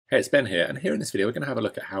Hey, it's Ben here, and here in this video we're going to have a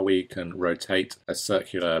look at how we can rotate a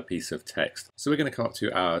circular piece of text. So we're going to come up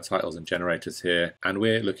to our titles and generators here, and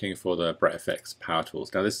we're looking for the Brett Effects Power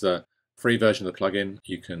Tools. Now this is a free version of the plugin.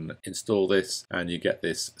 You can install this and you get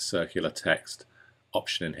this circular text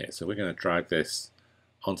option in here. So we're going to drag this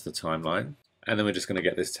onto the timeline, and then we're just going to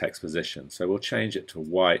get this text position. So we'll change it to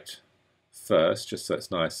white first, just so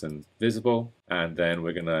it's nice and visible, and then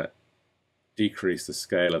we're going to decrease the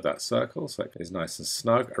scale of that circle so it is nice and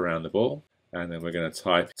snug around the ball, and then we're going to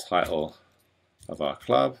type title of our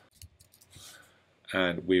club,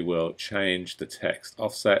 and we will change the text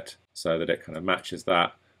offset so that it kind of matches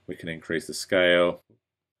that. We can increase the scale,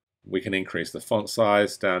 we can increase the font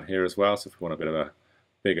size down here as well, so if we want a bit of a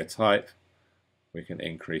bigger type we can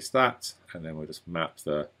increase that, and then we'll just map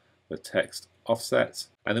the text offset,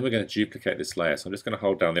 and then we're going to duplicate this layer. So I'm just going to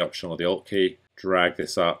hold down the Option or the Alt key, drag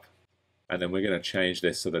this up, and then we're going to change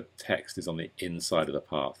this so the text is on the inside of the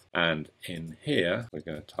path. And in here, we're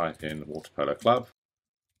going to type in Water Polo Club.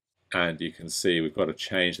 And you can see we've got to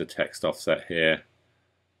change the text offset here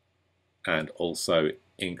and also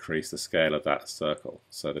increase the scale of that circle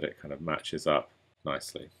so that it kind of matches up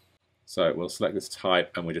nicely. So we'll select this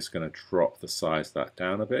type, and we're just going to drop the size of that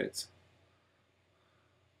down a bit.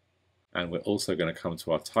 And we're also going to come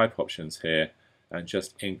to our type options here and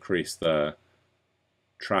just increase the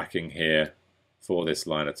tracking here for this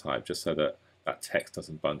liner type, just so that that text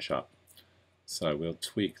doesn't bunch up. So we'll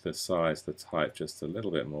tweak the size of the type just a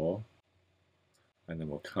little bit more, and then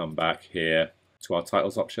we'll come back here to our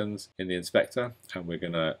titles options in the inspector, and we're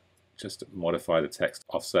going to just modify the text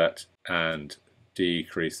offset and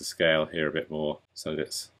decrease the scale here a bit more so that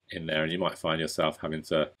it's in there. And you might find yourself having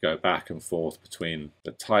to go back and forth between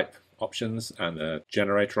the type options and the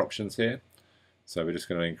generator options here. So we're just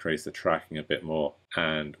going to increase the tracking a bit more,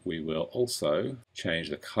 and we will also change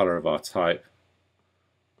the color of our type.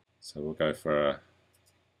 So we'll go for a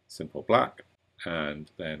simple black,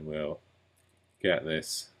 and then we'll get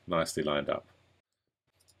this nicely lined up.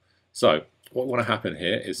 So what will happen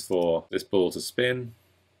here is for this ball to spin,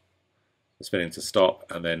 the spinning to stop,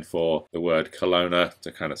 and then for the word Kelowna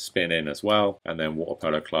to kind of spin in as well, and then Water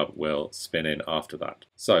Polo Club will spin in after that.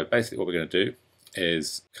 So basically what we're going to do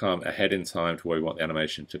is come ahead in time to where we want the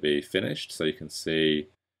animation to be finished. So you can see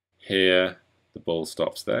here the ball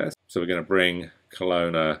stops there. So we're going to bring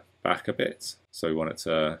Kelowna back a bit. So we want it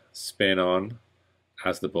to spin on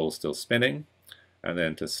as the ball's still spinning, and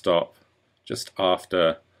then to stop just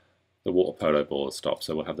after the water polo ball stops.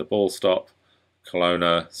 So we'll have the ball stop,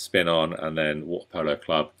 Kelowna spin on, and then Water Polo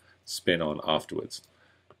Club spin on afterwards.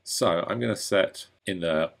 So I'm going to set in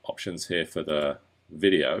the options here for the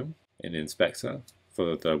video in the inspector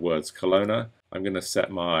for the words Kelowna, I'm going to set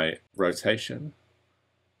my rotation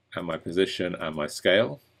and my position and my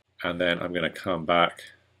scale, and then I'm going to come back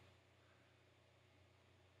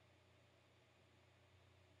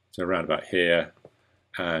to around about here,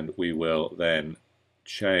 and we will then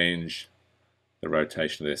change the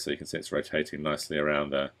rotation of this so you can see it's rotating nicely around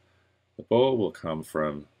the ball. Will come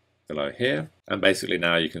from below here, and basically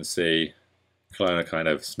now you can see Kelowna kind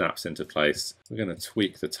of snaps into place. We're going to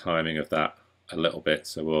tweak the timing of that a little bit,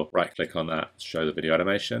 so we'll right click on that, show the video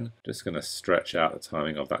animation. Just going to stretch out the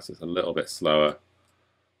timing of that so it's a little bit slower.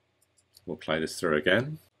 We'll play this through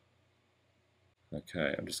again.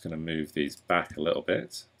 Okay, I'm just going to move these back a little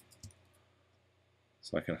bit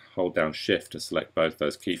so I can hold down Shift to select both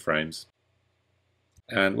those keyframes.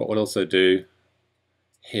 And what we'll also do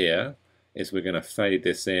here is we're going to fade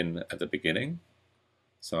this in at the beginning.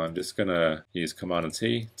 So I'm just going to use Command and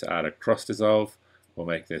T to add a cross dissolve. We'll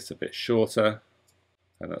make this a bit shorter,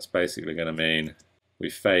 and that's basically going to mean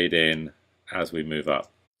we fade in as we move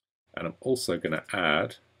up. And I'm also going to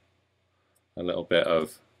add a little bit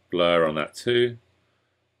of blur on that too.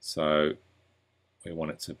 So we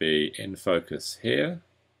want it to be in focus here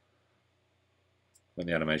when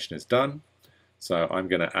the animation is done. So I'm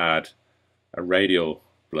going to add a radial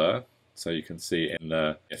blur, so you can see in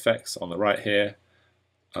the effects on the right here,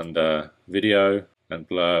 under video and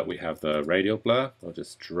blur, we have the radial blur. We'll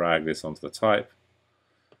just drag this onto the type,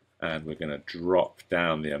 and we're going to drop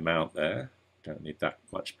down the amount there. Don't need that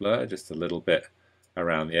much blur, just a little bit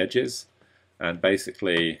around the edges. And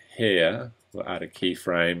basically here we'll add a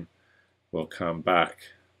keyframe. We'll come back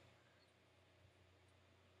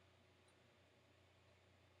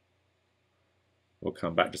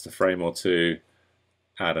just a frame or two,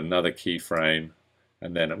 add another keyframe,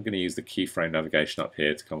 and then I'm going to use the keyframe navigation up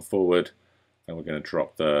here to come forward, and we're going to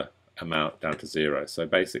drop the amount down to 0. So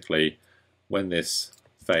basically when this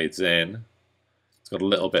fades in, it's got a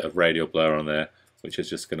little bit of radial blur on there, which is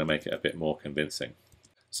just going to make it a bit more convincing.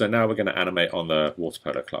 So now we're going to animate on the Water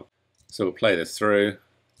Polo Club. So we'll play this through,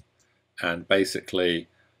 and basically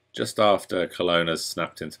just after Kelowna's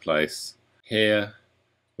snapped into place here,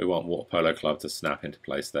 we want Water Polo Club to snap into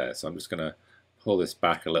place there. So I'm just going to pull this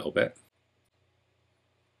back a little bit.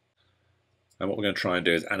 And what we're going to try and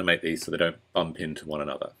do is animate these so they don't bump into one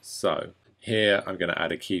another. So here I'm going to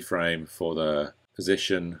add a keyframe for the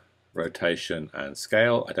position, rotation and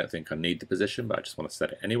scale. I don't think I need the position, but I just want to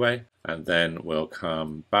set it anyway. And then we'll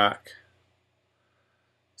come back.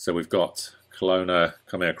 So we've got Kelowna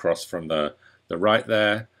coming across from the right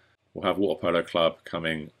there. We'll have Water Polo Club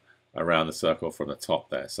coming around the circle from the top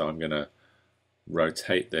there. So I'm going to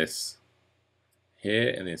rotate this here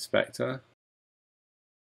in the inspector.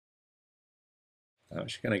 I'm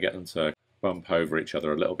actually going to get them to bump over each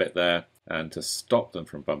other a little bit there, and to stop them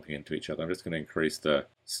from bumping into each other I'm just going to increase the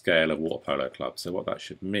scale of Water Polo Club. So what that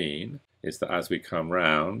should mean is that as we come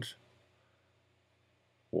round,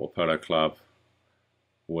 Water Polo Club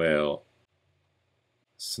will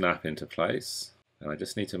snap into place, and I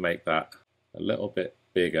just need to make that a little bit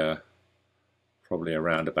bigger, probably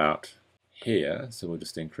around about here. So we'll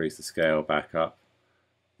just increase the scale back up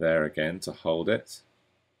there again to hold it.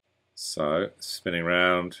 So spinning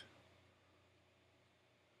round,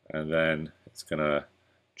 and then it's going to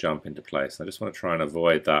jump into place. I just want to try and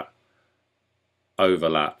avoid that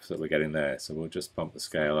overlap that we're getting there. So we'll just bump the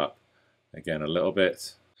scale up again a little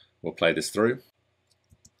bit. We'll play this through.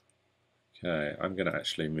 Okay, I'm going to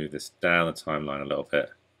actually move this down the timeline a little bit.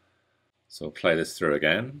 So we'll play this through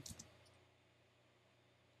again.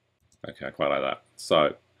 Okay, I quite like that.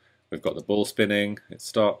 So we've got the ball spinning, it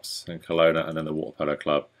stops, and Kelowna, and then the Water Polo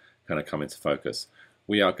Club kind of come into focus.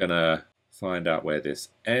 We are going to find out where this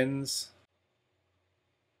ends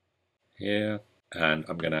here, and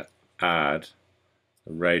I'm going to add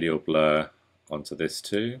a radial blur onto this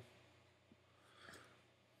too.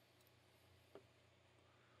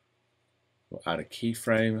 We'll add a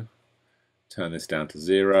keyframe, turn this down to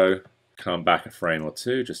 0, come back a frame or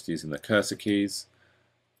two just using the cursor keys,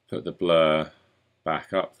 put the blur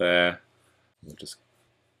back up there. We'll just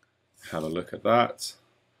have a look at that.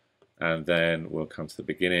 And then we'll come to the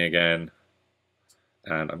beginning again,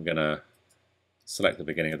 and I'm going to select the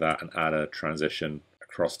beginning of that and add a transition, a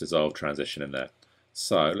cross dissolve transition in there.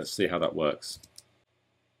 So let's see how that works.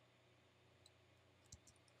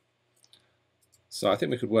 So I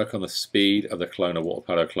think we could work on the speed of the Kelowna Water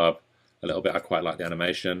Polo Club a little bit. I quite like the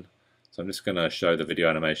animation. So I'm just going to show the video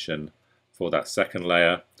animation for that second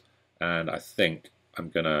layer, and I think I'm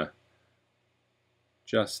going to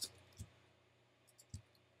just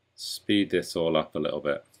speed this all up a little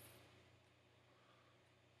bit.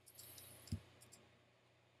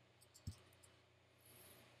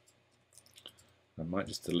 I might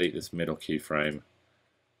just delete this middle keyframe. I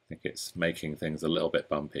think it's making things a little bit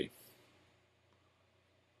bumpy.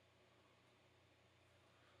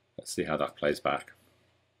 Let's see how that plays back.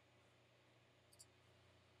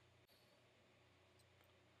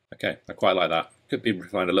 Okay, I quite like that. Could be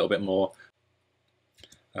refined a little bit more.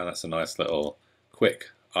 And that's a nice little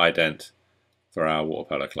quick ident for our Water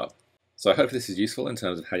Polo Club. So I hope this is useful in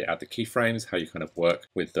terms of how you add the keyframes, how you kind of work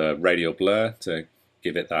with the radial blur to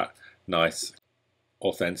give it that nice,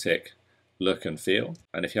 authentic look and feel.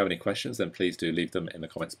 And if you have any questions, then please do leave them in the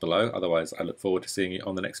comments below. Otherwise, I look forward to seeing you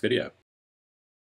on the next video.